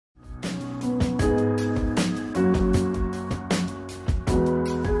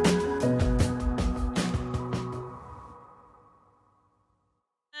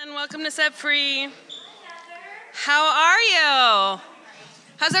welcome to Set Free. How are you?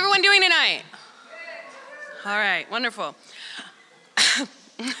 How's everyone doing tonight? All right, wonderful.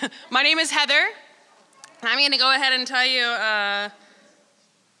 My name is Heather. I'm going to go ahead and tell you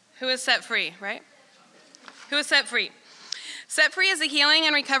who is Set Free, right? Who is Set Free? Set Free is a healing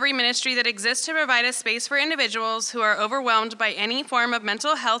and recovery ministry that exists to provide a space for individuals who are overwhelmed by any form of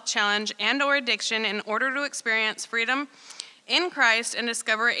mental health challenge and/or addiction in order to experience freedom in Christ and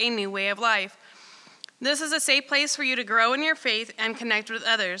discover a new way of life. This is a safe place for you to grow in your faith and connect with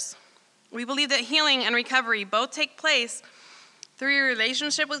others. We believe that healing and recovery both take place through your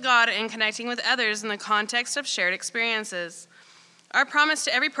relationship with God and connecting with others in the context of shared experiences. Our promise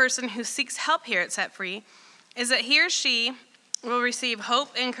to every person who seeks help here at Set Free is that he or she will receive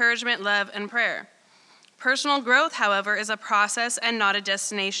hope, encouragement, love, and prayer. Personal growth, however, is a process and not a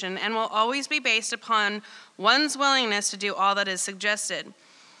destination, and will always be based upon one's willingness to do all that is suggested.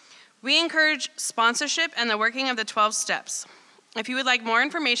 We encourage sponsorship and the working of the 12 steps. If you would like more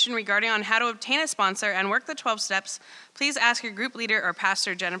information regarding on how to obtain a sponsor and work the 12 steps, please ask your group leader or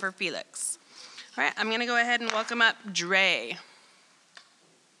Pastor Jennifer Felix. All right, I'm going to go ahead and welcome up Dre.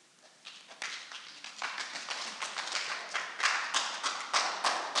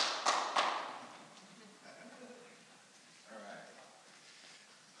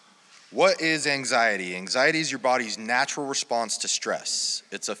 What is anxiety? Anxiety is your body's natural response to stress.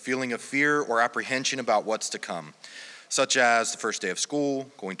 It's a feeling of fear or apprehension about what's to come, such as the first day of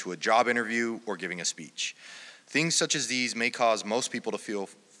school, going to a job interview, or giving a speech. Things such as these may cause most people to feel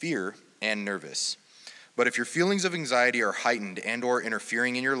fear and nervous. But if your feelings of anxiety are heightened and/or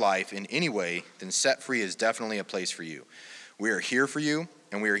interfering in your life in any way, then Set Free is definitely a place for you. We are here for you,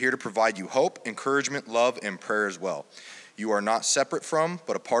 and we are here to provide you hope, encouragement, love, and prayer as well. You are not separate from,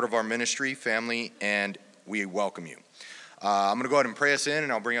 but a part of our ministry, family, and we welcome you. I'm going to go ahead and pray us in,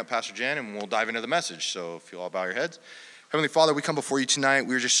 and I'll bring up Pastor Jen, and we'll dive into the message. So if you all bow your heads. Heavenly Father, we come before you tonight.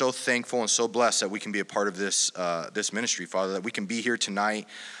 We're just so thankful and so blessed that we can be a part of this ministry, Father, that we can be here tonight,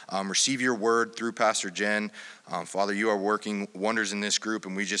 receive your word through Pastor Jen. Father, you are working wonders in this group,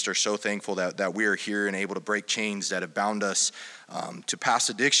 and we just are so thankful that we are here and able to break chains that have bound us to past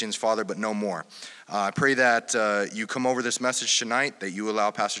addictions, Father, but no more. I pray that you come over this message tonight, that you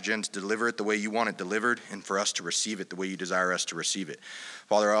allow Pastor Jen to deliver it the way you want it delivered, and for us to receive it the way you desire us to receive it.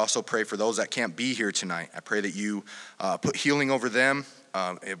 Father, I also pray for those that can't be here tonight. I pray that you put healing over them,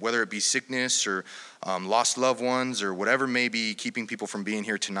 whether it be sickness or lost loved ones or whatever may be keeping people from being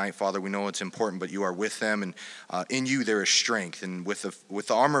here tonight. Father, we know it's important, but you are with them, and in you there is strength. And with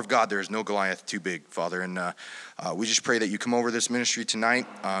the armor of God, there is no Goliath too big, Father. And we just pray that you come over this ministry tonight.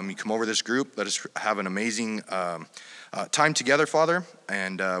 You come over this group. Let us have an amazing time together, Father.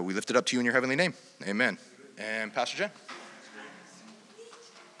 And we lift it up to you in your heavenly name. Amen. And Pastor Jen.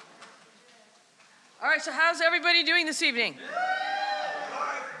 All right, so how's everybody doing this evening?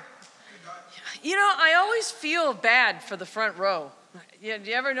 You know, I always feel bad for the front row. Do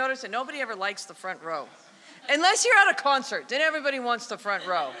you ever notice that nobody ever likes the front row? Unless you're at a concert, then everybody wants the front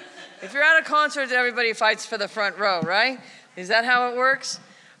row. If you're at a concert, everybody fights for the front row, right? Is that how it works?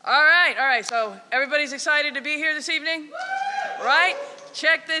 All right, so everybody's excited to be here this evening? Right?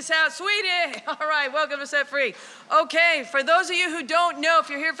 Check this out, sweetie. All right, welcome to Set Free. Okay, for those of you who don't know, if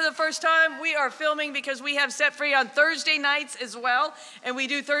you're here for the first time, we are filming because we have Set Free on Thursday nights as well, and we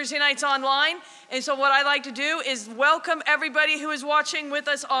do Thursday nights online. And so what I like to do is welcome everybody who is watching with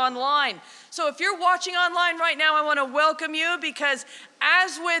us online. So if you're watching online right now, I want to welcome you, because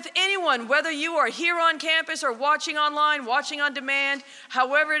as with anyone, whether you are here on campus or watching online, watching on demand,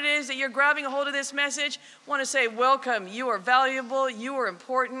 however it is that you're grabbing a hold of this message, I want to say welcome. You are valuable, you are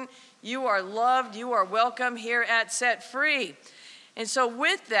important, you are loved, you are welcome here at Set Free. And so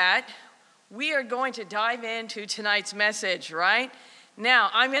with that, we are going to dive into tonight's message, right?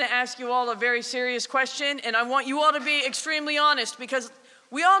 Now, I'm going to ask you all a very serious question, and I want you all to be extremely honest, because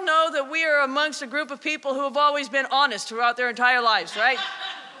we all know that we are amongst a group of people who have always been honest throughout their entire lives, right?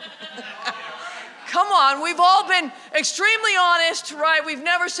 Come on, we've all been extremely honest, right? We've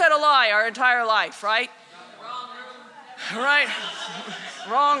never said a lie our entire life, right? Wrong room. Right.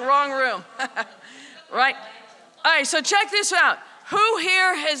 Wrong room. Right. All right, so check this out. Who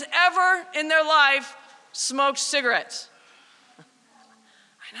here has ever in their life smoked cigarettes?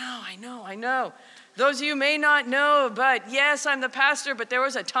 I know. Those of you may not know, but yes, I'm the pastor, but there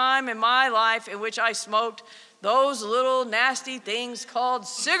was a time in my life in which I smoked those little nasty things called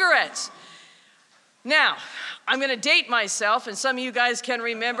cigarettes. Now, I'm going to date myself, and some of you guys can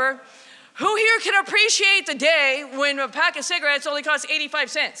remember. Who here can appreciate the day when a pack of cigarettes only cost 85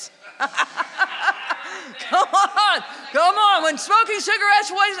 cents? Come on. When smoking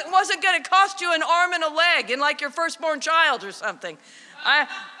cigarettes wasn't going to cost you an arm and a leg and like your firstborn child or something.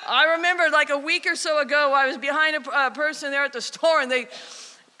 I remember like a week or so ago, I was behind a person there at the store, and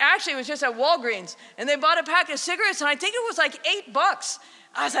actually it was just at Walgreens, and they bought a pack of cigarettes, and I think it was like $8.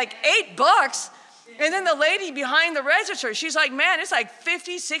 I was like, $8? And then the lady behind the register, she's like, man, it's like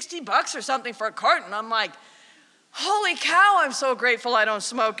 50, 60 bucks or something for a carton. I'm like, holy cow, I'm so grateful I don't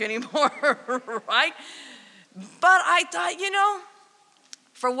smoke anymore, right? But I thought,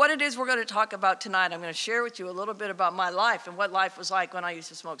 for what it is we're going to talk about tonight, I'm going to share with you a little bit about my life and what life was like when I used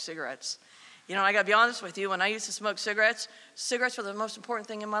to smoke cigarettes. I got to be honest with you, when I used to smoke cigarettes were the most important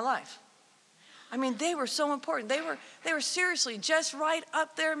thing in my life. I mean, they were so important. They were seriously just right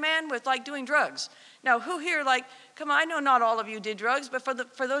up there, man, with like doing drugs. Now, who here, like, come on, I know not all of you did drugs, but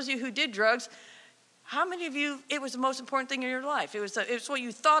for those of you who did drugs, how many of you, it was the most important thing in your life? It was what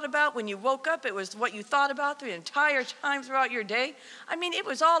you thought about when you woke up. It was what you thought about the entire time throughout your day. I mean, it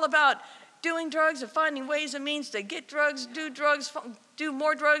was all about doing drugs and finding ways and means to get drugs, do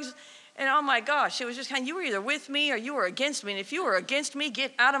more drugs. And oh my gosh, it was just kind of, you were either with me or you were against me. And if you were against me,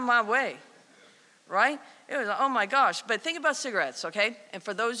 get out of my way, right? It was, oh my gosh. But think about cigarettes, okay? And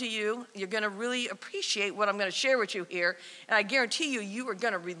for those of you, you're going to really appreciate what I'm going to share with you here. And I guarantee you are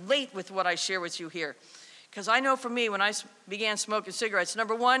going to relate with what I share with you here. Because I know for me, when I began smoking cigarettes,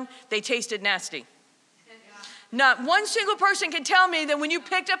 number one, they tasted nasty. Not one single person can tell me that when you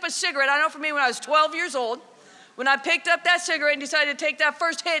picked up a cigarette, I know for me when I was 12 years old, when I picked up that cigarette and decided to take that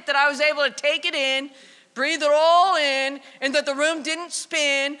first hit, that I was able to take it in, breathe it all in, and that the room didn't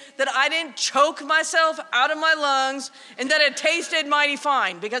spin, that I didn't choke myself out of my lungs, and that it tasted mighty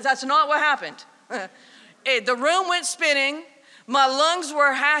fine, because that's not what happened. The room went spinning, my lungs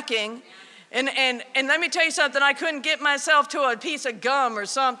were hacking, and let me tell you something, I couldn't get myself to a piece of gum or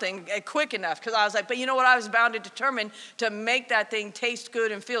something quick enough, because I was like, but you know what, I was bound and determined to make that thing taste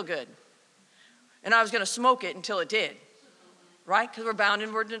good and feel good. And I was going to smoke it until it did. Right? Because we're bound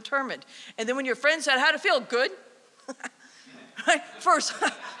and we're determined. And then when your friend said, how'd it feel? Good. Right? First,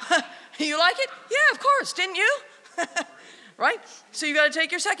 you like it? Yeah, of course. Didn't you? Right? So you got to take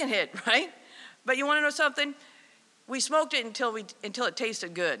your second hit, right? But you want to know something? We smoked it until it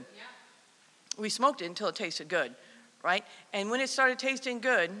tasted good. Yeah. We smoked it until it tasted good, right? And when it started tasting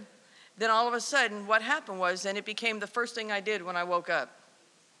good, then all of a sudden what happened was then it became the first thing I did when I woke up.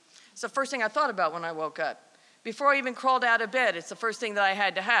 It's the first thing I thought about when I woke up. Before I even crawled out of bed, it's the first thing that I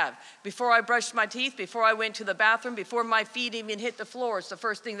had to have. Before I brushed my teeth, before I went to the bathroom, before my feet even hit the floor, it's the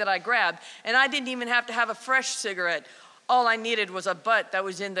first thing that I grabbed. And I didn't even have to have a fresh cigarette. All I needed was a butt that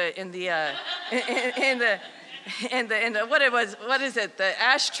was in the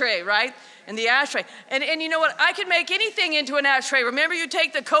ashtray, right? In the ashtray. And you know what? I could make anything into an ashtray. Remember, you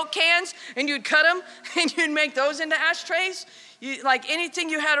take the Coke cans and you'd cut them and you'd make those into ashtrays? Like anything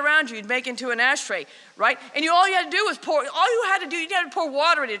you had around you, you'd make into an ashtray, right? And all you had to do was you had to pour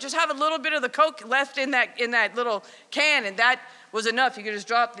water in it. Just have a little bit of the Coke left in that little can, and that was enough. You could just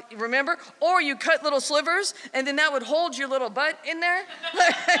drop, remember? Or you cut little slivers, and then that would hold your little butt in there.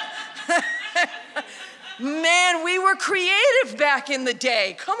 Man, we were creative back in the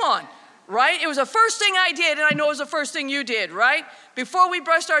day. Come on, right? It was the first thing I did, and I know it was the first thing you did, right? Before we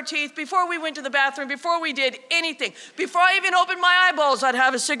brushed our teeth, before we went to the bathroom, before we did anything, before I even opened my eyeballs, I'd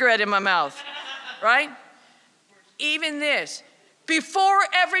have a cigarette in my mouth, right? Even this. Before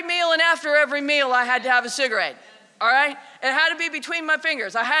every meal and after every meal, I had to have a cigarette, all right? It had to be between my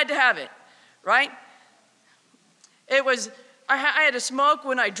fingers. I had to have it, right? I had to smoke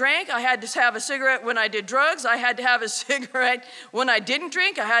when I drank. I had to have a cigarette when I did drugs. I had to have a cigarette when I didn't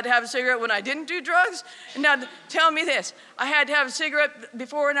drink. I had to have a cigarette when I didn't do drugs. And now, tell me this. I had to have a cigarette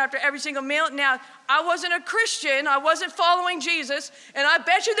before and after every single meal. Now, I wasn't a Christian. I wasn't following Jesus. And I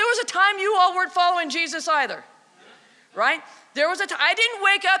bet you there was a time you all weren't following Jesus either. Right? There was a time. I didn't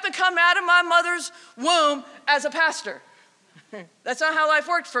wake up and come out of my mother's womb as a pastor. That's not how life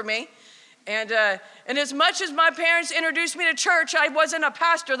worked for me. And as much as my parents introduced me to church, I wasn't a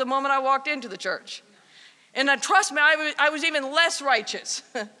pastor the moment I walked into the church. And trust me, I was even less righteous,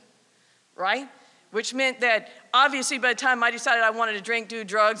 right? Which meant that obviously by the time I decided I wanted to drink, do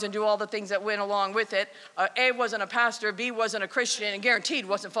drugs, and do all the things that went along with it, A, wasn't a pastor, B, wasn't a Christian, and guaranteed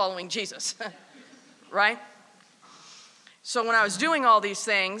wasn't following Jesus, right? So when I was doing all these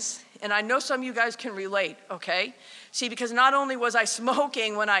things, and I know some of you guys can relate, okay? See, because not only was I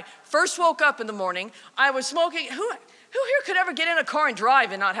smoking when I first woke up in the morning, I was smoking. Who here could ever get in a car and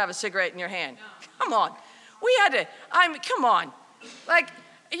drive and not have a cigarette in your hand? Come on. Come on. Like,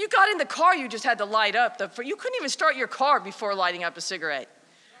 you got in the car, you just had to light up. You couldn't even start your car before lighting up a cigarette,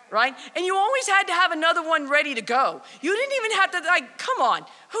 right? And you always had to have another one ready to go. You didn't even have to, like, come on.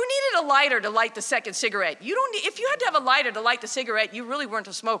 Who needed a lighter to light the second cigarette? If you had to have a lighter to light the cigarette, you really weren't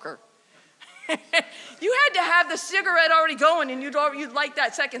a smoker. You had to have the cigarette already going and you'd light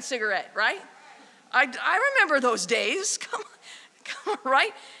that second cigarette, right? I remember those days, come on,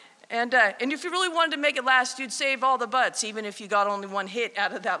 right? And if you really wanted to make it last, you'd save all the butts, even if you got only one hit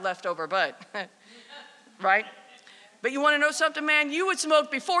out of that leftover butt, right? But you want to know something, man? You would smoke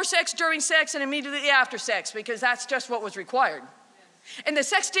before sex, during sex, and immediately after sex because that's just what was required. And the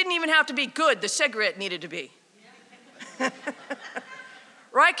sex didn't even have to be good. The cigarette needed to be.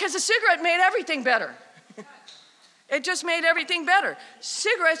 Right? Because the cigarette made everything better. It just made everything better.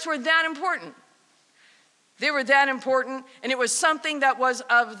 Cigarettes were that important. They were that important, and it was something that was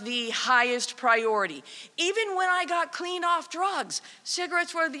of the highest priority. Even when I got clean off drugs,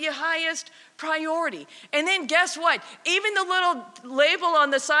 cigarettes were the highest priority. And then guess what? Even the little label on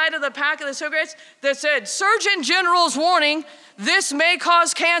the side of the pack of the cigarettes that said, Surgeon General's warning, this may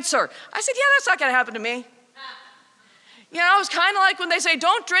cause cancer. I said, yeah, that's not going to happen to me. You know, it's kind of like when they say,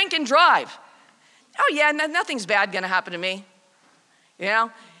 don't drink and drive. Oh, yeah, nothing's bad going to happen to me. You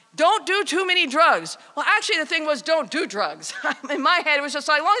know? Don't do too many drugs. Well, actually, the thing was, don't do drugs. In my head, it was just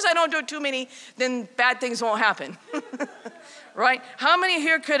like, as long as I don't do too many, then bad things won't happen. Right? How many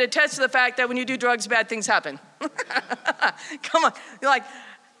here could attest to the fact that when you do drugs, bad things happen? Come on. You're like,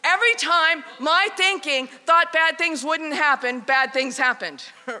 every time my thinking thought bad things wouldn't happen, bad things happened.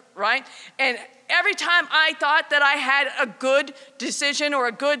 Right? And every time I thought that I had a good decision or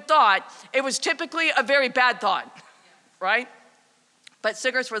a good thought, it was typically a very bad thought. Right? But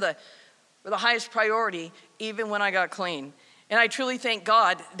cigarettes were the highest priority even when I got clean. And I truly thank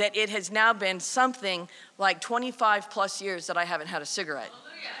God that it has now been something like 25 plus years that I haven't had a cigarette.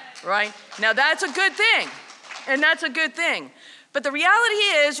 Right? Now that's a good thing. And that's a good thing. But the reality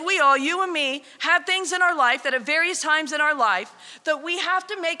is we all, you and me, have things in our life that at various times in our life that we have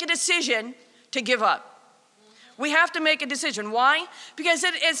to make a decision to give up. We have to make a decision. Why? Because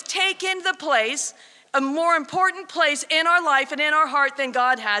it has taken the place, a more important place in our life and in our heart than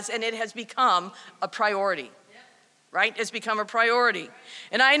God has, and it has become a priority, right? It's become a priority.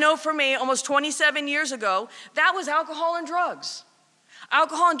 And I know for me, almost 27 years ago, that was alcohol and drugs.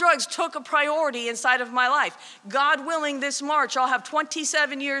 Alcohol and drugs took a priority inside of my life. God willing, this March, I'll have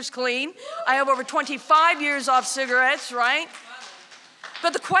 27 years clean. I have over 25 years off cigarettes, right?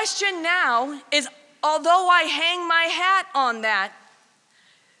 But the question now is, although I hang my hat on that,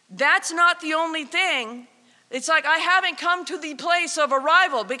 that's not the only thing. It's like I haven't come to the place of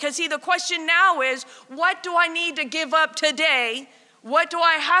arrival because, see, the question now is, what do I need to give up today? What do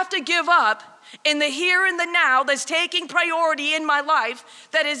I have to give up in the here and the now that's taking priority in my life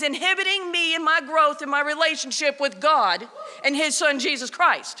that is inhibiting me in my growth in my relationship with God and His Son, Jesus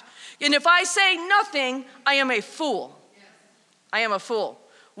Christ? And if I say nothing, I am a fool. I am a fool.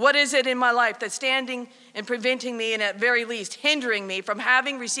 What is it in my life that's standing and preventing me and at very least hindering me from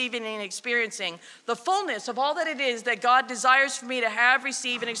having, receiving, and experiencing the fullness of all that it is that God desires for me to have,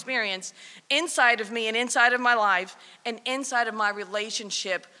 receive, and experience inside of me and inside of my life and inside of my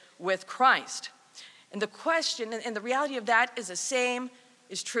relationship with Christ? And the question and the reality of that is the same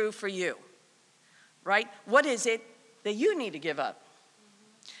is true for you, right? What is it that you need to give up?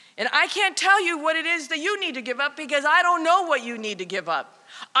 And I can't tell you what it is that you need to give up because I don't know what you need to give up.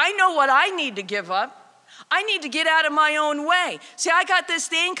 I know what I need to give up. I need to get out of my own way. See, I got this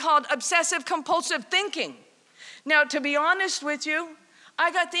thing called obsessive compulsive thinking. Now, to be honest with you,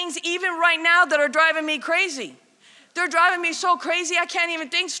 I got things even right now that are driving me crazy. They're driving me so crazy I can't even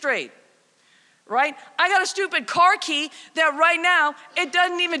think straight, right? I got a stupid car key that right now, it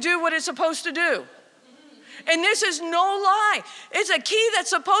doesn't even do what it's supposed to do. And this is no lie. It's a key that's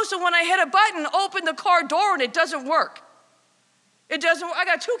supposed to, when I hit a button, open the car door, and it doesn't work. It doesn't work. I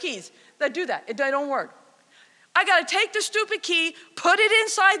got two keys that do that. They don't work. I got to take the stupid key, put it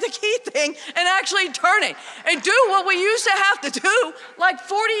inside the key thing, and actually turn it and do what we used to have to do like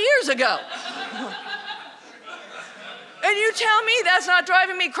 40 years ago. And you tell me that's not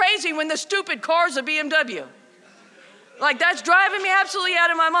driving me crazy when the stupid car's a BMW. Like, that's driving me absolutely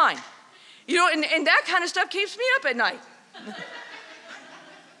out of my mind. You know, and that kind of stuff keeps me up at night.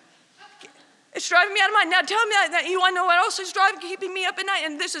 It's driving me out of mind. Now tell me that you want to know what else is keeping me up at night?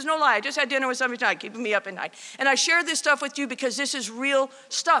 And this is no lie. I just had dinner with somebody tonight, keeping me up at night. And I share this stuff with you because this is real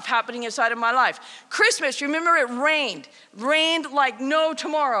stuff happening inside of my life. Christmas, remember it rained. Rained like no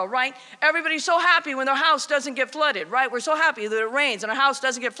tomorrow, right? Everybody's so happy when their house doesn't get flooded, right? We're so happy that it rains and our house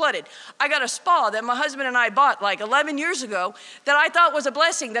doesn't get flooded. I got a spa that my husband and I bought like 11 years ago that I thought was a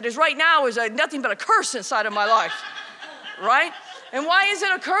blessing that is right now is nothing but a curse inside of my life, right? And why is it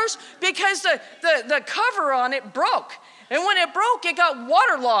a curse? Because the cover on it broke. And when it broke, it got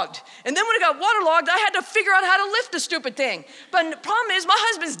waterlogged. And then when it got waterlogged, I had to figure out how to lift the stupid thing. But the problem is my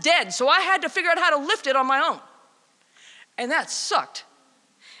husband's dead, so I had to figure out how to lift it on my own. And that sucked.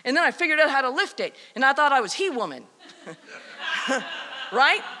 And then I figured out how to lift it, and I thought I was he-woman.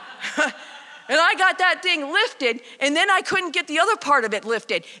 Right? And I got that thing lifted, and then I couldn't get the other part of it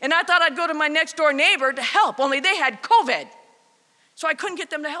lifted. And I thought I'd go to my next door neighbor to help, only they had COVID. So I couldn't get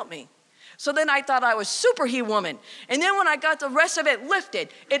them to help me. So then I thought I was super he-woman. And then when I got the rest of it lifted,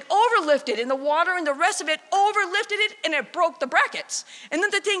 it overlifted in the water, and the rest of it overlifted it, and it broke the brackets. And then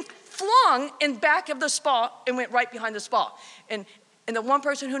the thing flung in back of the spa and went right behind the spa. And the one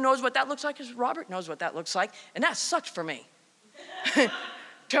person who knows what that looks like is Robert knows what that looks like, and that sucked for me.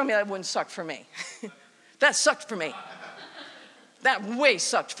 Tell me that wouldn't suck for me. That sucked for me. That way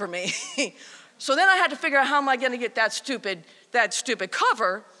sucked for me. So then I had to figure out how am I going to get that stupid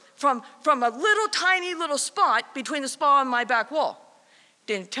cover from a little tiny little spot between the spa and my back wall.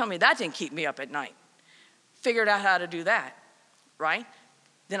 Didn't tell me that didn't keep me up at night. Figured out how to do that, right?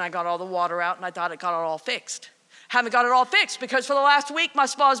 Then I got all the water out and I thought I got it all fixed. Haven't got it all fixed because for the last week my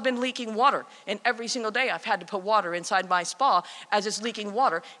spa has been leaking water. And every single day I've had to put water inside my spa as it's leaking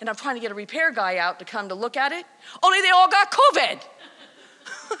water. And I'm trying to get a repair guy out to come to look at it. Only they all got COVID.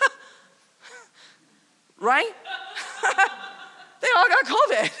 Right? They all got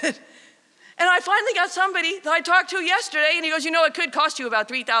COVID. And I finally got somebody that I talked to yesterday, and he goes, it could cost you about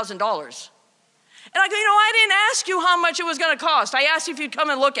 $3,000. And I go, I didn't ask you how much it was going to cost. I asked you if you'd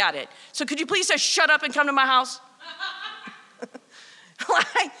come and look at it. So could you please just shut up and come to my house?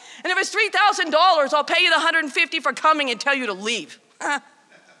 And if it's $3,000, I'll pay you the $150 for coming and tell you to leave. And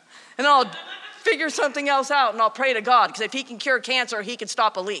I'll figure something else out, and I'll pray to God, because if he can cure cancer, he can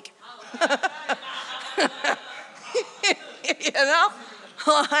stop a leak.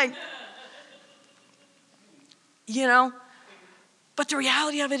 But the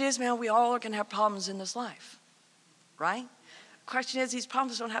reality of it is, man, we all are going to have problems in this life, right? The question is, these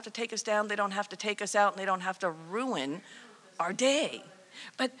problems don't have to take us down, they don't have to take us out, and they don't have to ruin our day.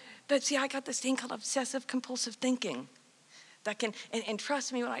 But see, I got this thing called obsessive compulsive thinking that can, and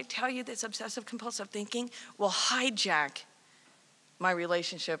trust me when I tell you this obsessive compulsive thinking will hijack my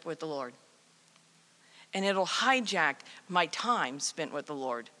relationship with the Lord. And it'll hijack my time spent with the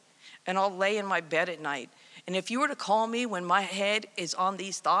Lord. And I'll lay in my bed at night. And if you were to call me when my head is on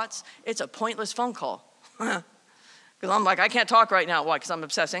these thoughts, it's a pointless phone call. Because I'm like, I can't talk right now. Why? Because I'm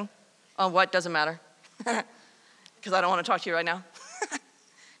obsessing. On what? Doesn't matter. Because I don't want to talk to you right now.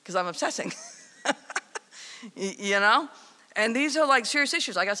 Because I'm obsessing. And these are like serious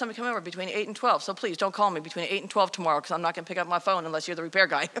issues. I got somebody coming over between 8 and 12. So please don't call me between 8 and 12 tomorrow, because I'm not going to pick up my phone unless you're the repair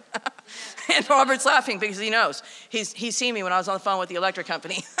guy. And Robert's laughing because he knows. He's seen me when I was on the phone with the electric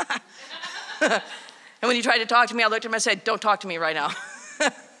company. And when he tried to talk to me, I looked at him and said, don't talk to me right now.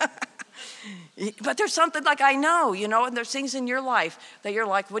 But there's something like I know, and there's things in your life that you're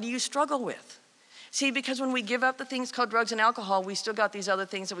like, what do you struggle with? See, because when we give up the things called drugs and alcohol, we still got these other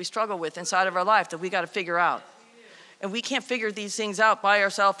things that we struggle with inside of our life that we got to figure out. And we can't figure these things out by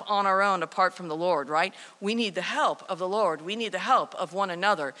ourselves on our own apart from the Lord, right? We need the help of the Lord. We need the help of one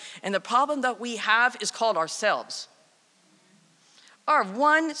another. And the problem that we have is called ourselves. Our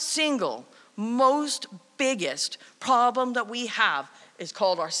one single, most biggest problem that we have is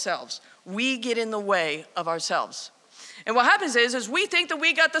called ourselves. We get in the way of ourselves. And what happens is we think that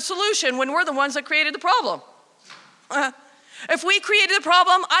we got the solution when we're the ones that created the problem. If we created the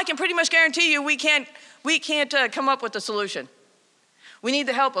problem, I can pretty much guarantee you we can't come up with the solution. We need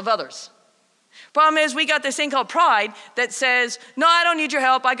the help of others. Problem is, we got this thing called pride that says, no, I don't need your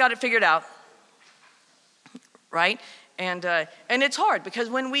help, I got it figured out. Right? And it's hard, because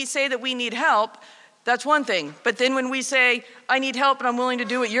when we say that we need help, that's one thing. But then when we say, I need help and I'm willing to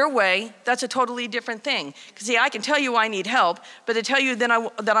do it your way, that's a totally different thing. Because see, I can tell you I need help, but to tell you that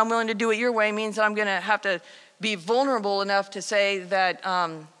I'm willing to do it your way means that I'm going to have to be vulnerable enough to say that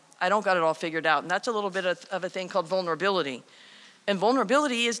I don't got it all figured out. And that's a little bit of a thing called vulnerability. And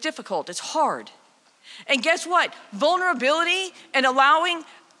vulnerability is difficult. It's hard. And guess what? Vulnerability and allowing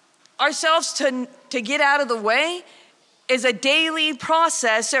ourselves to get out of the way is a daily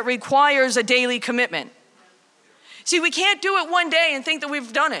process that requires a daily commitment. See, we can't do it one day and think that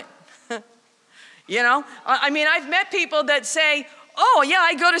we've done it. I mean, I've met people that say, oh, yeah,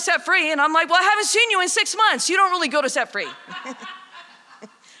 I go to Set Free. And I'm like, well, I haven't seen you in 6 months. You don't really go to Set Free.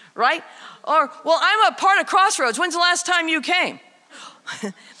 Right? Or, well, I'm a part of Crossroads. When's the last time you came?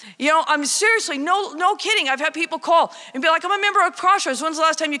 I'm seriously, no kidding. I've had people call and be like, I'm a member of Crossroads. When's the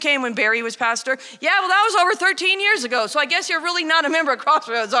last time you came? When Barry was pastor? Yeah, well, that was over 13 years ago. So I guess you're really not a member of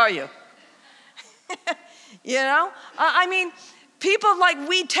Crossroads, are you? I mean, people, like,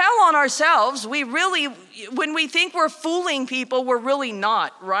 we tell on ourselves. We really, when we think we're fooling people, we're really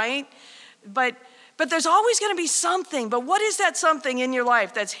not, right? But there's always going to be something. But what is that something in your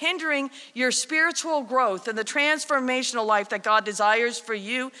life that's hindering your spiritual growth and the transformational life that God desires for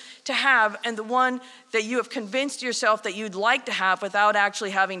you to have, and the one that you have convinced yourself that you'd like to have without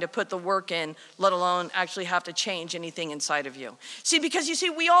actually having to put the work in, let alone actually have to change anything inside of you? See, because you see,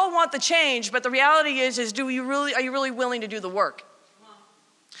 we all want the change, but the reality is are you really willing to do the work?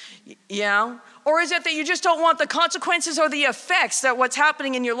 Yeah? Or is it that you just don't want the consequences or the effects that what's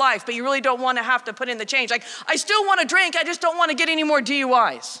happening in your life, but you really don't want to have to put in the change? Like, I still want to drink, I just don't want to get any more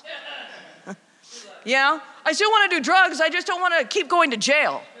DUIs. Yeah? I still want to do drugs, I just don't want to keep going to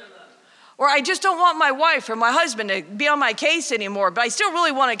jail. Or I just don't want my wife or my husband to be on my case anymore, but I still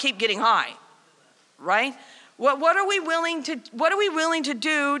really want to keep getting high. Right? What are we willing to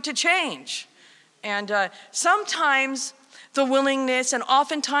do to change? And sometimes the willingness, and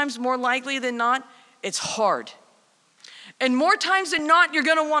oftentimes more likely than not, it's hard. And more times than not, you're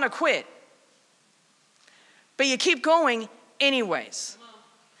going to want to quit. But you keep going anyways.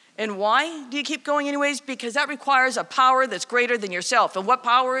 And why do you keep going anyways? Because that requires a power that's greater than yourself. And what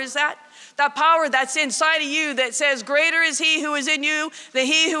power is that? That power that's inside of you that says, greater is he who is in you than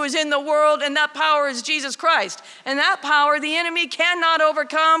he who is in the world. And that power is Jesus Christ. And that power the enemy cannot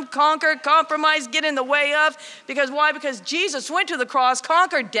overcome, conquer, compromise, get in the way of. Because why? Because Jesus went to the cross,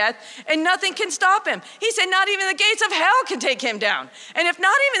 conquered death, and nothing can stop him. He said not even the gates of hell can take him down. And if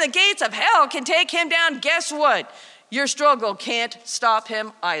not even the gates of hell can take him down, guess what? Your struggle can't stop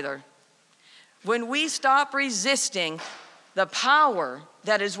him either. When we stop resisting the power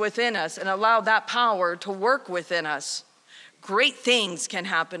that is within us and allow that power to work within us, great things can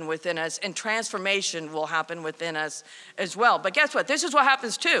happen within us, and transformation will happen within us as well. But guess what? This is what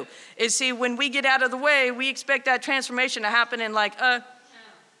happens too. Is, see, when we get out of the way, we expect that transformation to happen in like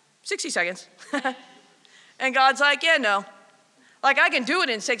 60 seconds. And God's like, yeah, no. Like, I can do it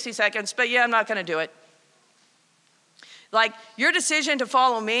in 60 seconds, but yeah, I'm not going to do it. Like, your decision to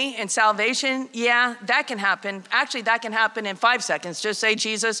follow me and salvation, yeah, that can happen. Actually, that can happen in 5 seconds. Just say,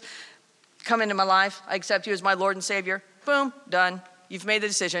 Jesus, come into my life. I accept you as my Lord and Savior. Boom, done. You've made the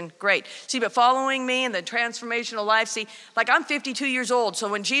decision. Great. See, but following me and the transformational life, see, like, I'm 52 years old. So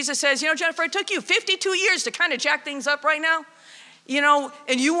when Jesus says, Jennifer, it took you 52 years to kind of jack things up right now,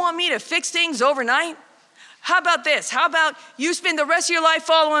 and you want me to fix things overnight? How about this? How about you spend the rest of your life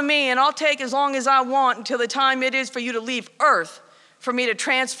following me, and I'll take as long as I want until the time it is for you to leave earth for me to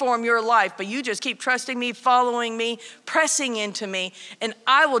transform your life. But you just keep trusting me, following me, pressing into me, and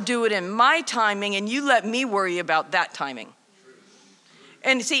I will do it in my timing, and you let me worry about that timing.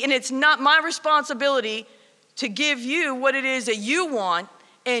 And see, and it's not my responsibility to give you what it is that you want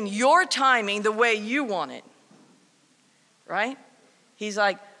in your timing the way you want it. Right? He's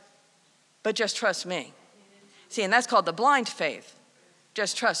like, but just trust me. See, and that's called the blind faith.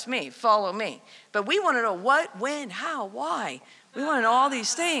 Just trust me, follow me. But we want to know what, when, how, why. We want to know all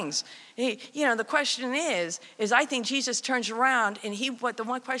these things. The question is I think Jesus turns around and the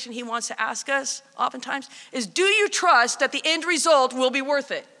one question he wants to ask us oftentimes is, do you trust that the end result will be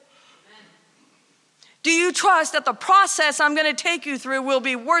worth it? Do you trust that the process I'm going to take you through will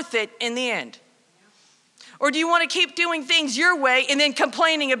be worth it in the end? Or do you want to keep doing things your way and then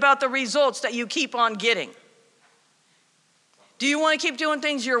complaining about the results that you keep on getting? Do you want to keep doing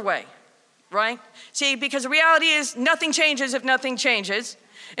things your way, right? See, because the reality is nothing changes if nothing changes.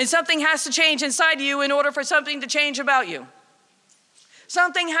 And something has to change inside you in order for something to change about you.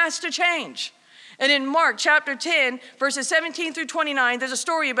 Something has to change. And in Mark chapter 10, verses 17 through 29, there's a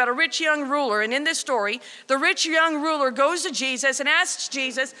story about a rich young ruler. And in this story, the rich young ruler goes to Jesus and asks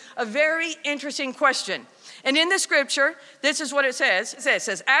Jesus a very interesting question. And in the scripture, this is what it says. It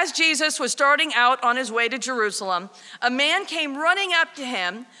says, as Jesus was starting out on his way to Jerusalem, a man came running up to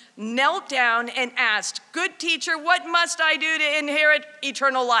him, knelt down, and asked, good teacher, what must I do to inherit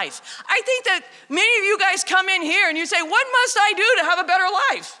eternal life? I think that many of you guys come in here and you say, what must I do to have a better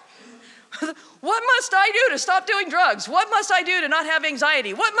life? What must I do to stop doing drugs? What must I do to not have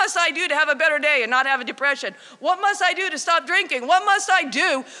anxiety? What must I do to have a better day and not have a depression? What must I do to stop drinking? What must I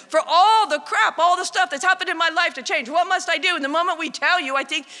do for all the crap, all the stuff that's happened in my life to change? What must I do? And the moment we tell you, I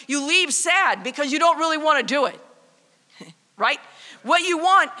think you leave sad because you don't really want to do it, right? What you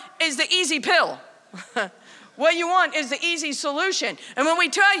want is the easy pill. What you want is the easy solution. And when we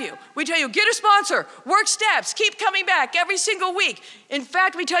tell you, get a sponsor, work steps, keep coming back every single week. In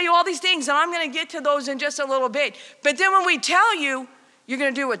fact, we tell you all these things, and I'm going to get to those in just a little bit. But then when we tell you, you're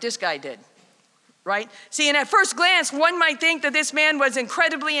going to do what this guy did. Right? See, and at first glance, one might think that this man was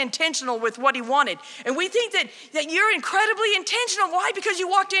incredibly intentional with what he wanted. And we think that you're incredibly intentional. Why? Because you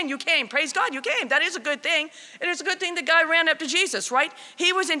walked in, you came. Praise God, you came. That is a good thing. And it's a good thing the guy ran up to Jesus, right?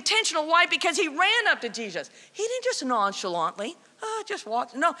 He was intentional. Why? Because he ran up to Jesus. He didn't just nonchalantly, just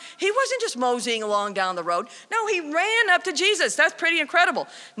walk. No, he wasn't just moseying along down the road. No, he ran up to Jesus. That's pretty incredible.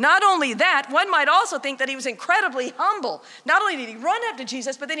 Not only that, one might also think that he was incredibly humble. Not only did he run up to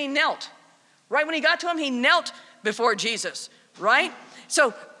Jesus, but then he knelt. Right when he got to him, he knelt before Jesus, right?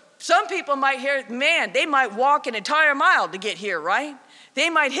 So some people might hear, man, they might walk an entire mile to get here, right? They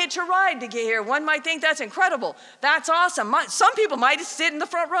might hitch a ride to get here. One might think that's incredible. That's awesome. Some people might sit in the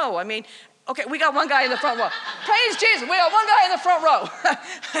front row. I mean, okay, we got one guy in the front row. Praise Jesus, we got one guy in the front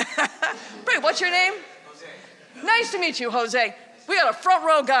row. What's your name? Jose. Nice to meet you, Jose. We got a front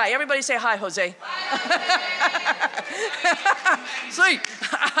row guy. Everybody say hi, Jose. Sweet.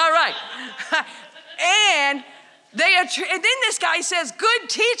 All right. And then this guy says, good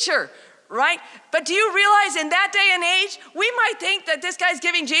teacher, right? But do you realize in that day and age, we might think that this guy's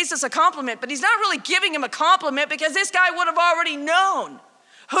giving Jesus a compliment, but he's not really giving him a compliment because this guy would have already known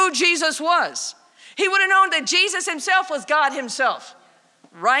who Jesus was. He would have known that Jesus himself was God himself,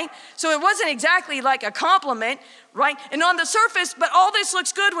 right? So it wasn't exactly like a compliment, right? And on the surface, but all this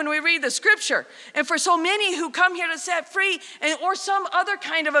looks good when we read the scripture. And for so many who come here to set free or some other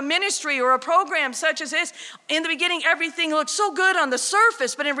kind of a ministry or a program such as this, in the beginning, everything looks so good on the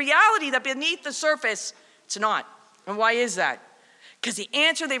surface, but in reality, that beneath the surface, it's not. And why is that? Because the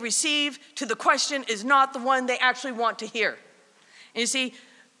answer they receive to the question is not the one they actually want to hear. And you see,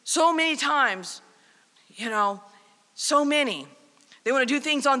 so many times, so many, they want to do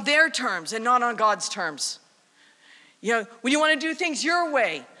things on their terms and not on God's terms. When you want to do things your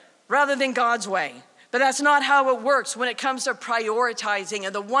way rather than God's way. But that's not how it works when it comes to prioritizing.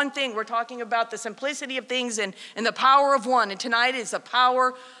 And the one thing, we're talking about the simplicity of things and the power of one. And tonight is the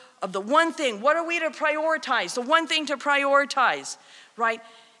power of the one thing. What are we to prioritize? The one thing to prioritize, right?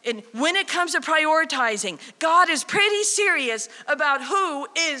 And when it comes to prioritizing, God is pretty serious about who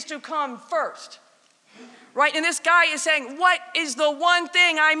is to come first. Right? And this guy is saying, what is the one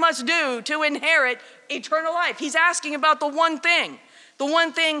thing I must do to inherit eternal life? He's asking about the one thing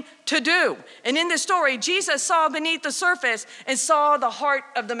to do. And in this story, Jesus saw beneath the surface and saw the heart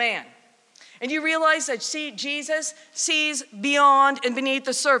of the man. And you realize that Jesus sees beyond and beneath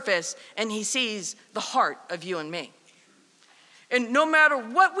the surface, and he sees the heart of you and me. And no matter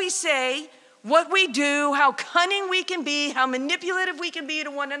what we say, what we do, how cunning we can be, how manipulative we can be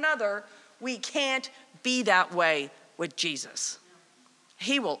to one another, we can't be that way with Jesus.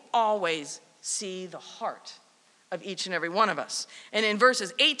 He will always see the heart of each and every one of us. And in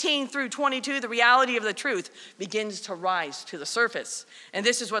verses 18 through 22, the reality of the truth begins to rise to the surface. And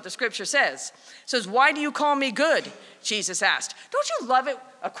this is what the scripture says. It says, why do you call me good? Jesus asked. Don't you love it?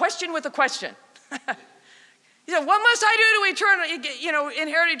 A question with a question. He said, what must I do to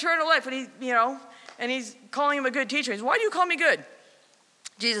inherit eternal life? And he's calling him a good teacher. He says, why do you call me good?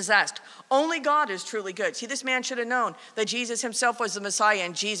 Jesus asked, only God is truly good. See, this man should have known that Jesus himself was the Messiah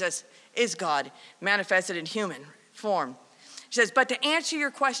and Jesus is God manifested in human form. He says, but to answer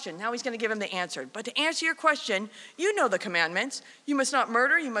your question, now he's going to give him the answer. But to answer your question, you know the commandments. You must not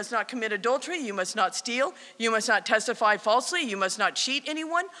murder. You must not commit adultery. You must not steal. You must not testify falsely. You must not cheat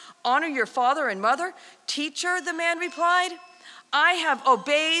anyone. Honor your father and mother. Teacher, the man replied, I have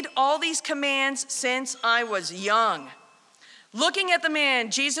obeyed all these commands since I was young. Looking at the man,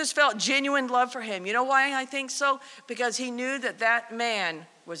 Jesus felt genuine love for him. You know why I think so? Because he knew that man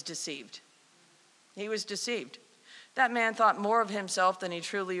was deceived. He was deceived. That man thought more of himself than he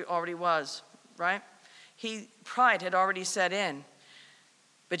truly already was, right? Pride had already set in.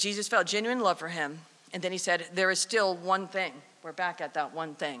 But Jesus felt genuine love for him. And then he said, there is still one thing. We're back at that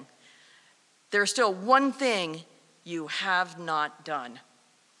one thing. There is still one thing you have not done.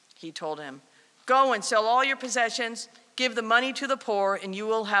 He told him, go and sell all your possessions, give the money to the poor, and you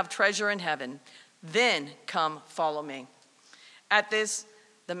will have treasure in heaven. Then come follow me. At this,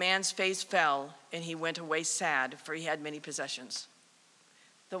 the man's face fell, and he went away sad, for he had many possessions.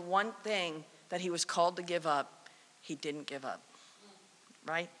 The one thing that he was called to give up, he didn't give up,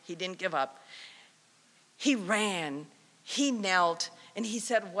 right? He didn't give up. He ran, he knelt, and he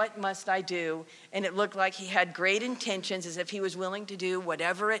said, what must I do? And it looked like he had great intentions, as if he was willing to do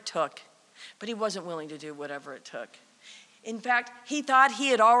whatever it took. But he wasn't willing to do whatever it took. In fact, he thought he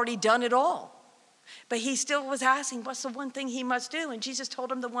had already done it all. But he still was asking, what's the one thing he must do? And Jesus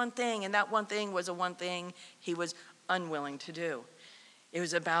told him the one thing, and that one thing was the one thing he was unwilling to do. It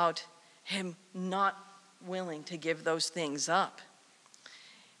was about him not willing to give those things up.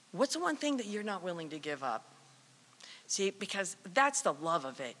 What's the one thing that you're not willing to give up? See, because that's the love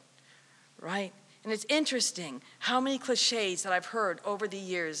of it, right? And it's interesting how many cliches that I've heard over the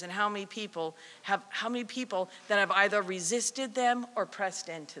years and how many people that have either resisted them or pressed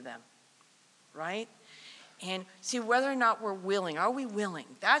into them, right? And see, whether or not we're willing, are we willing?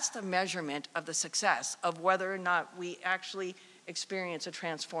 That's the measurement of the success of whether or not we actually experience a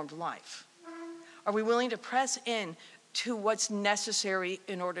transformed life. Are we willing to press in to what's necessary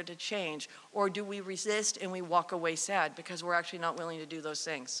in order to change? Or do we resist and we walk away sad because we're actually not willing to do those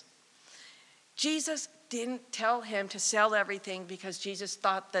things? Jesus didn't tell him to sell everything because Jesus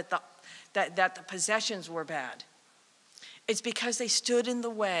thought that the possessions were bad. It's because they stood in the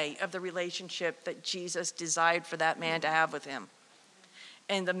way of the relationship that Jesus desired for that man to have with him.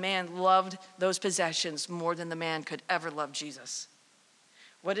 And the man loved those possessions more than the man could ever love Jesus.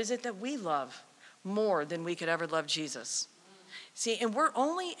 What is it that we love more than we could ever love Jesus? See, and we're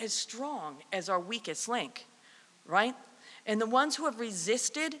only as strong as our weakest link, right? And the ones who have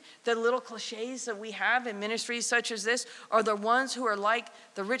resisted the little cliches that we have in ministries such as this are the ones who are like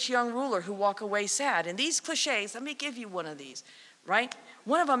the rich young ruler who walk away sad. And these cliches, let me give you one of these, right?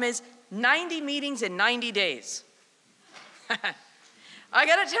 One of them is 90 meetings in 90 days. I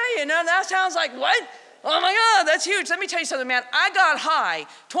got to tell you, that sounds like what? Oh my God, that's huge. Let me tell you something, man. I got high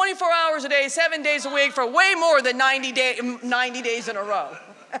 24 hours a day, 7 days a week for way more than 90 days in a row,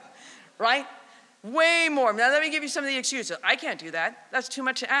 right? Way more. Now, let me give you some of the excuses. I can't do that. That's too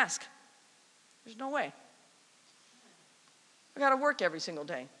much to ask. There's no way. I got to work every single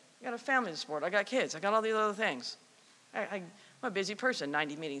day. I got a family to support. I got kids. I got all these other things. I'm a busy person,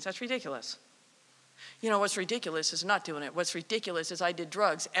 90 meetings. That's ridiculous. You know, what's ridiculous is not doing it. What's ridiculous is I did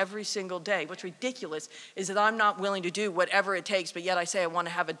drugs every single day. What's ridiculous is that I'm not willing to do whatever it takes, but yet I say I want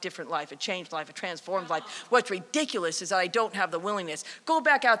to have a different life, a changed life, a transformed life. What's ridiculous is that I don't have the willingness. Go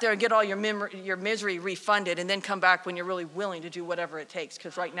back out there and get all your misery refunded and then come back when you're really willing to do whatever it takes,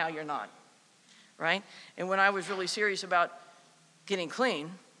 because right now you're not, right? And when I was really serious about getting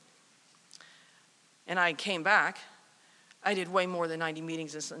clean and I came back, I did way more than 90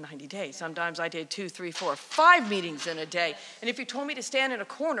 meetings in 90 days. Sometimes I did 2, 3, 4, 5 meetings in a day. And if you told me to stand in a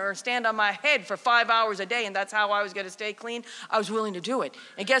corner or stand on my head for 5 hours a day and that's how I was going to stay clean, I was willing to do it.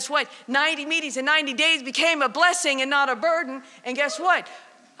 And guess what? 90 meetings in 90 days became a blessing and not a burden. And guess what?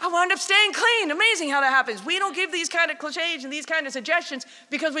 I wound up staying clean. Amazing how that happens. We don't give these kind of cliches and these kind of suggestions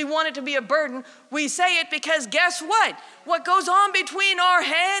because we want it to be a burden. We say it because guess what? What goes on between our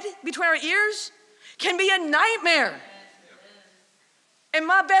head, between our ears, can be a nightmare. And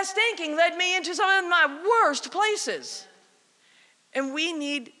my best thinking led me into some of my worst places. And we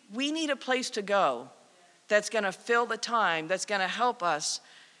need a place to go that's going to fill the time, that's going to help us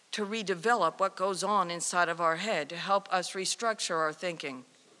to redevelop what goes on inside of our head, to help us restructure our thinking.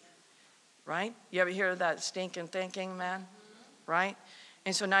 Right? You ever hear of that stinking thinking, man? Right?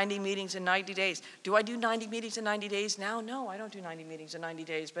 And so 90 meetings in 90 days. Do I do 90 meetings in 90 days now? No, I don't do 90 meetings in 90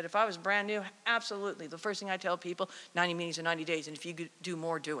 days. But if I was brand new, absolutely. The first thing I tell people, 90 meetings in 90 days. And if you could do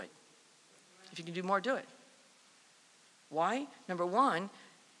more, do it. If you can do more, do it. Why? Number one,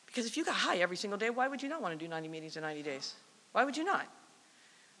 because if you got high every single day, why would you not want to do 90 meetings in 90 days? Why would you not?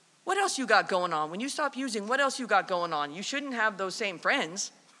 What else you got going on? When you stop using, what else you got going on? You shouldn't have those same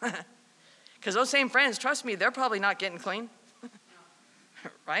friends. Because those same friends, trust me, they're probably not getting clean.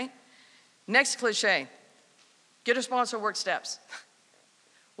 Right? Next cliche, get a sponsor, work steps.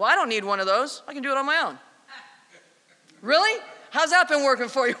 Well, I don't need one of those. I can do it on my own. Really? How's that been working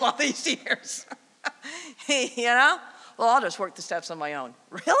for you all these years? You know? Well, I'll just work the steps on my own.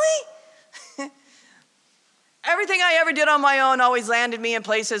 Really? Everything I ever did on my own always landed me in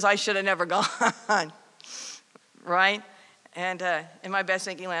places I should have never gone. Right? And my best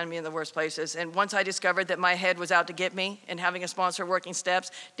thinking landed me in the worst places. And once I discovered that my head was out to get me and having a sponsor working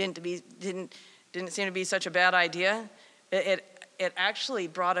steps didn't seem to be such a bad idea, it actually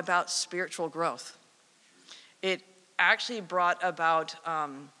brought about spiritual growth. It actually brought about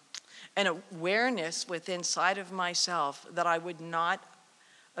an awareness within inside of myself that I would not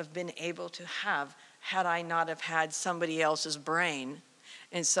have been able to have had I not have had somebody else's brain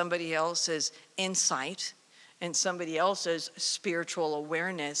and somebody else's insight and somebody else's spiritual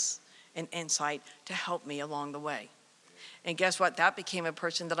awareness and insight to help me along the way. And guess what? That became a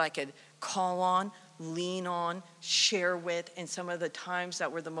person that I could call on, lean on, share with, and some of the times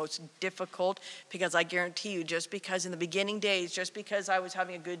that were the most difficult, because I guarantee you, just because in the beginning days, just because I was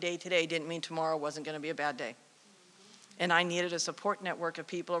having a good day today didn't mean tomorrow wasn't going to be a bad day. And I needed a support network of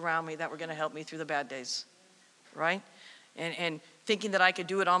people around me that were going to help me through the bad days, right? And thinking that I could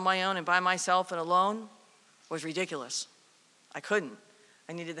do it on my own and by myself and alone was ridiculous. I couldn't.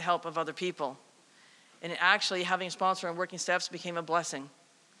 I needed the help of other people. And actually, having a sponsor and Working Steps became a blessing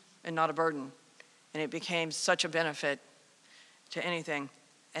and not a burden. And it became such a benefit to anything,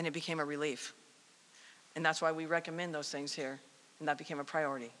 and it became a relief. And that's why we recommend those things here, and that became a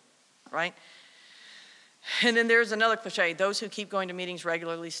priority, right? And then there's another cliche: those who keep going to meetings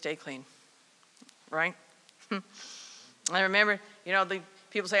regularly stay clean, right? I remember, the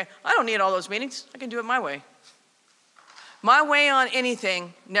people say, I don't need all those meetings. I can do it my way. My way on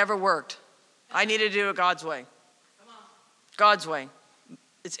anything never worked. I needed to do it God's way. God's way.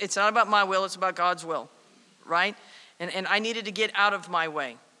 It's not about my will, it's about God's will, right? And I needed to get out of my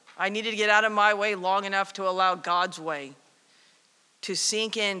way. I needed to get out of my way long enough to allow God's way to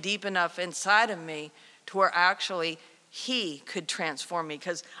sink in deep enough inside of me to where actually He could transform me,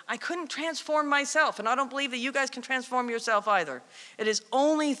 because I couldn't transform myself, and I don't believe that you guys can transform yourself either. It is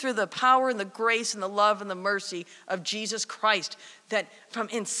only through the power and the grace and the love and the mercy of Jesus Christ that from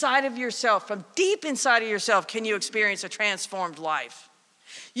inside of yourself, from deep inside of yourself, can you experience a transformed life.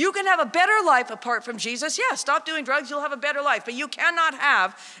 You can have a better life apart from Jesus. Yeah, stop doing drugs, you'll have a better life, but you cannot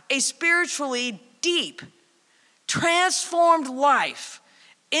have a spiritually deep, transformed life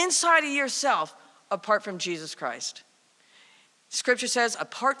inside of yourself apart from Jesus Christ. Scripture says,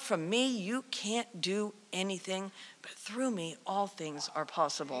 apart from me, you can't do anything, but through me, all things are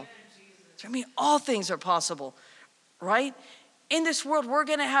possible. Through me, all things are possible, right? In this world, we're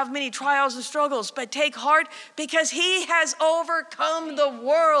going to have many trials and struggles, but take heart because He has overcome the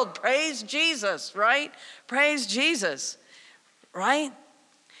world. Praise Jesus, right? Praise Jesus, right?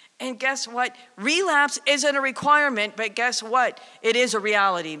 And guess what? Relapse isn't a requirement, but guess what? It is a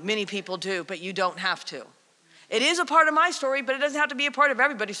reality. Many people do, but you don't have to. It is a part of my story, but it doesn't have to be a part of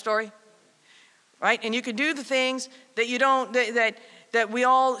everybody's story, right? And you can do the things that you don't, that we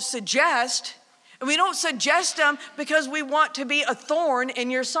all suggest, and we don't suggest them because we want to be a thorn in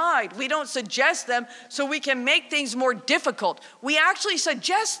your side. We don't suggest them so we can make things more difficult. We actually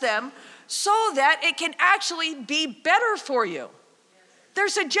suggest them so that it can actually be better for you. They're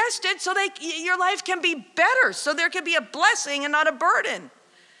suggested so your life can be better, so there can be a blessing and not a burden.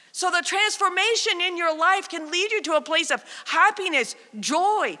 So the transformation in your life can lead you to a place of happiness,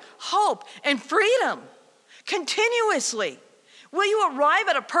 joy, hope, and freedom continuously. Will you arrive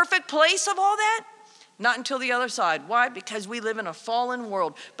at a perfect place of all that? Not until the other side. Why? Because we live in a fallen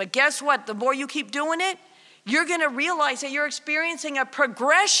world. But guess what? The more you keep doing it, you're going to realize that you're experiencing a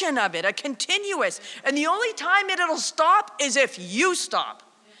progression of it, a continuous. And the only time it'll stop is if you stop.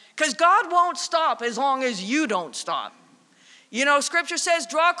 Because God won't stop as long as you don't stop. Scripture says,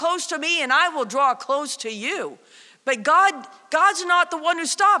 draw close to me and I will draw close to you. But God's not the one who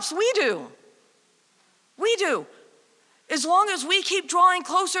stops. We do. We do. As long as we keep drawing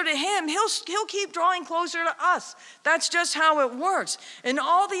closer to Him, He'll keep drawing closer to us. That's just how it works. And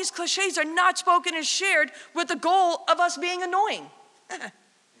all these cliches are not spoken and shared with the goal of us being annoying.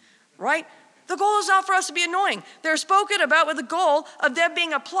 Right? The goal is not for us to be annoying. They're spoken about with the goal of them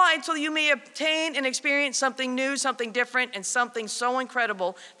being applied so that you may obtain and experience something new, something different, and something so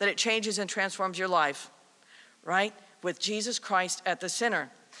incredible that it changes and transforms your life. Right? With Jesus Christ at the center.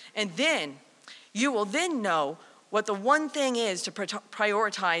 And then, you will then know what the one thing is to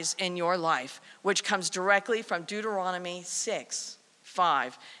prioritize in your life, which comes directly from Deuteronomy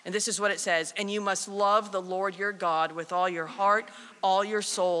 6:5. And this is what it says: and you must love the Lord your God with all your heart, all your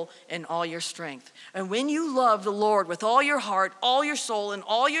soul, and all your strength. And when you love the Lord with all your heart, all your soul, and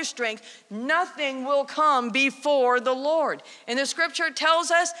all your strength, nothing will come before the Lord. And the scripture tells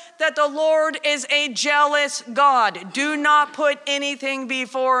us that the Lord is a jealous God. Do not put anything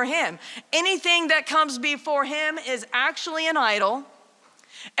before Him. Anything that comes before Him is actually an idol,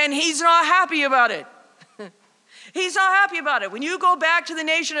 and He's not happy about it. He's not happy about it. When you go back to the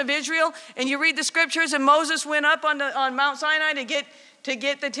nation of Israel and you read the scriptures, and Moses went up on Mount Sinai to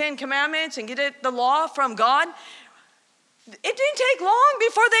get the 10 Commandments and get the law from God, it didn't take long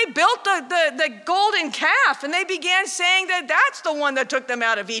before they built the golden calf, and they began saying that that's the one that took them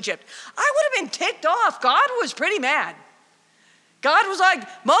out of Egypt. I would have been ticked off. God was pretty mad. God was like,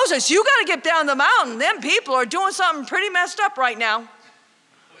 Moses, you got to get down the mountain. Them people are doing something pretty messed up right now.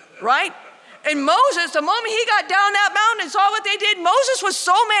 Right? And Moses, the moment he got down that mountain and saw what they did, Moses was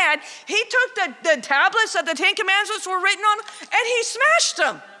so mad, he took the tablets that the 10 Commandments were written on, and he smashed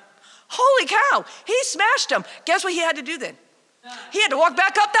them. Holy cow, he smashed them. Guess what he had to do then? He had to walk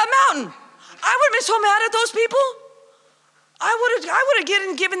back up that mountain. I would have been so mad at those people. I would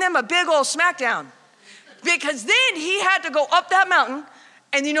have given them a big old smackdown. Because then he had to go up that mountain.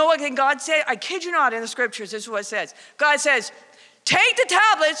 And you know what then God said? I kid you not, in the scriptures, this is what it says. God says, take the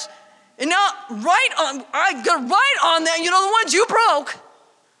tablets and now write on them, you know, the ones you broke.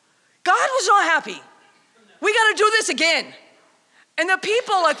 God was not happy. We got to do this again. And the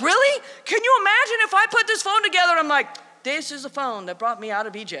people like, really? Can you imagine if I put this phone together? I'm like, this is the phone that brought me out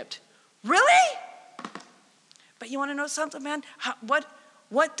of Egypt. Really? But you want to know something, man?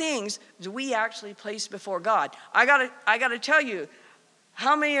 What things do we actually place before God? I gotta tell you,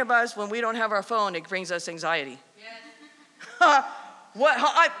 how many of us, when we don't have our phone, it brings us anxiety? Yes. I'm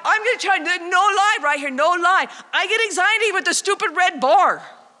going to tell you, no lie right here, no lie. I get anxiety with the stupid red bar.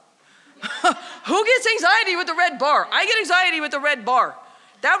 Who gets anxiety with the red bar? I get anxiety with the red bar.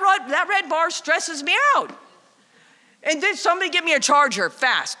 That red bar stresses me out. And then somebody get me a charger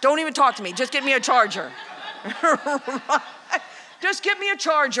fast. Don't even talk to me. Just get me a charger. Just get me a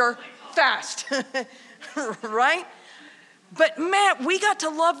charger fast. Right? But man, we got to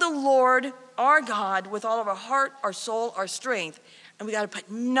love the Lord, our God, with all of our heart, our soul, our strength. And we got to put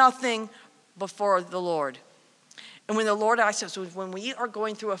nothing before the Lord. And when the Lord asks us, when we are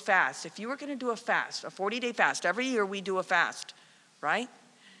going through a fast, if you were going to do a fast, a 40-day fast, every year we do a fast, right?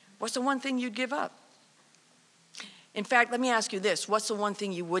 What's the one thing you'd give up? In fact, let me ask you this. What's the one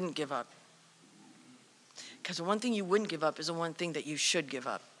thing you wouldn't give up? Because the one thing you wouldn't give up is the one thing that you should give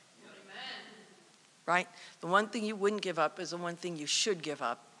up. Amen. Right? The one thing you wouldn't give up is the one thing you should give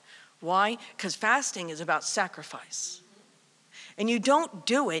up. Why? Because fasting is about sacrifice. And you don't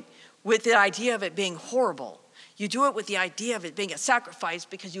do it with the idea of it being horrible. You do it with the idea of it being a sacrifice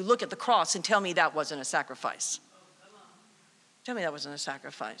because you look at the cross and tell me that wasn't a sacrifice. Tell me that wasn't a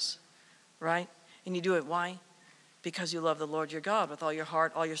sacrifice. Right? And you do it, why? Because you love the Lord your God with all your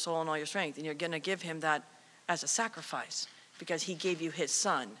heart, all your soul, and all your strength. And you're going to give him that as a sacrifice because he gave you his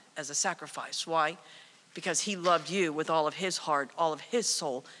son as a sacrifice. Why? Because he loved you with all of his heart, all of his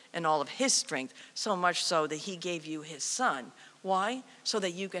soul, and all of his strength, so much so that he gave you his son. Why? So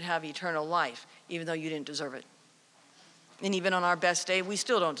that you could have eternal life, even though you didn't deserve it. And even on our best day, we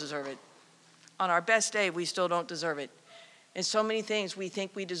still don't deserve it. On our best day, we still don't deserve it. And so many things we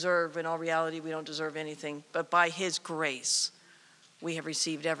think we deserve, in all reality, we don't deserve anything. But by his grace, we have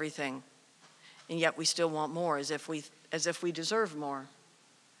received everything. And yet we still want more, as if we deserve more.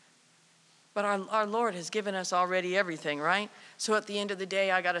 But our Lord has given us already everything, right? So at the end of the day,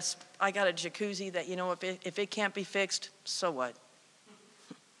 I got a jacuzzi that, you know, if it can't be fixed, so what?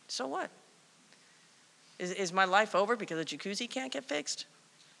 So what? Is my life over because the jacuzzi can't get fixed?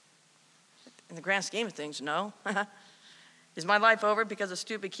 In the grand scheme of things, no. Is my life over because a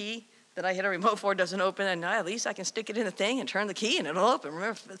stupid key that I hit a remote for doesn't open, and at least I can stick it in the thing and turn the key and it'll open?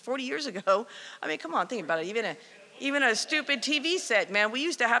 Remember, 40 years ago, I mean, come on, think about it. Even a stupid TV set, man, we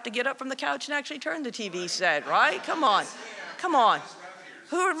used to have to get up from the couch and actually turn the TV set, right? Come on.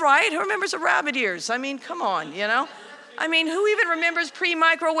 Who remembers the rabbit ears? I mean, come on, you know? I mean, who even remembers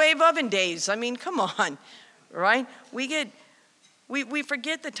pre-microwave oven days? I mean, come on, right? We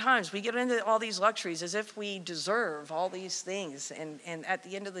forget the times. We get into all these luxuries as if we deserve all these things. And at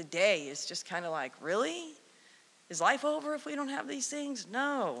the end of the day, it's just kind of like, really? Is life over if we don't have these things?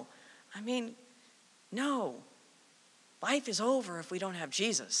 No. I mean, no. Life is over if we don't have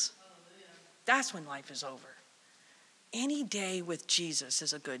Jesus. That's when life is over. Any day with Jesus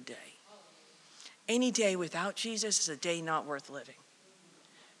is a good day. Any day without Jesus is a day not worth living.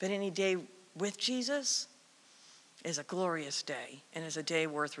 But any day with Jesus is a glorious day and is a day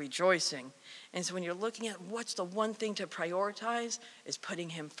worth rejoicing. And so when you're looking at what's the one thing to prioritize, is putting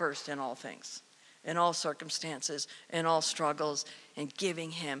him first in all things, in all circumstances, in all struggles, and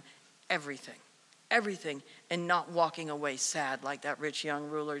giving him everything, and not walking away sad like that rich young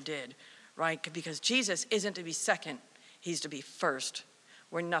ruler did, right? Because Jesus isn't to be second, he's to be first,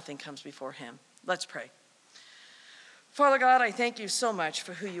 where nothing comes before him. Let's pray. Father God, I thank you so much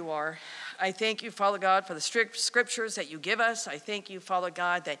for who you are. I thank you, Father God, for the strict scriptures that you give us. I thank you, Father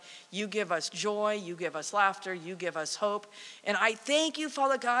God, that you give us joy, you give us laughter, you give us hope. And I thank you,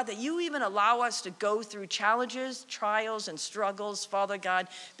 Father God, that you even allow us to go through challenges, trials, and struggles, Father God,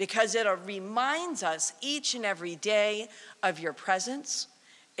 because it reminds us each and every day of your presence.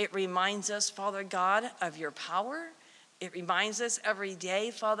 It reminds us, Father God, of your power. It reminds us every day,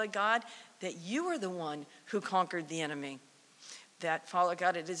 Father God, that you are the one who conquered the enemy. that, Father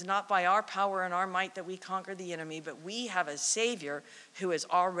God, it is not by our power and our might that we conquer the enemy, but we have a Savior who has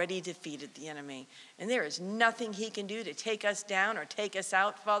already defeated the enemy. And there is nothing he can do to take us down or take us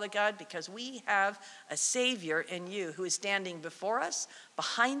out, Father God, because we have a Savior in you who is standing before us,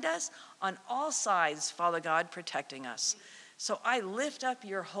 behind us, on all sides, Father God, protecting us. So I lift up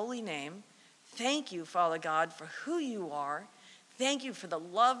your holy name. Thank you, Father God, for who you are. Thank you for the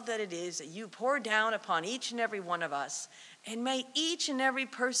love that it is that you pour down upon each and every one of us. And may each and every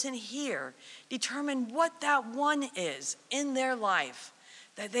person here determine what that one is in their life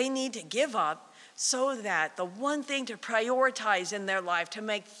that they need to give up, so that the one thing to prioritize in their life, to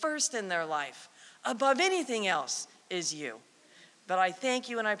make first in their life, above anything else, is you. But I thank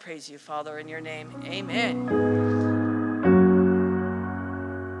you and I praise you, Father, in your name. Amen.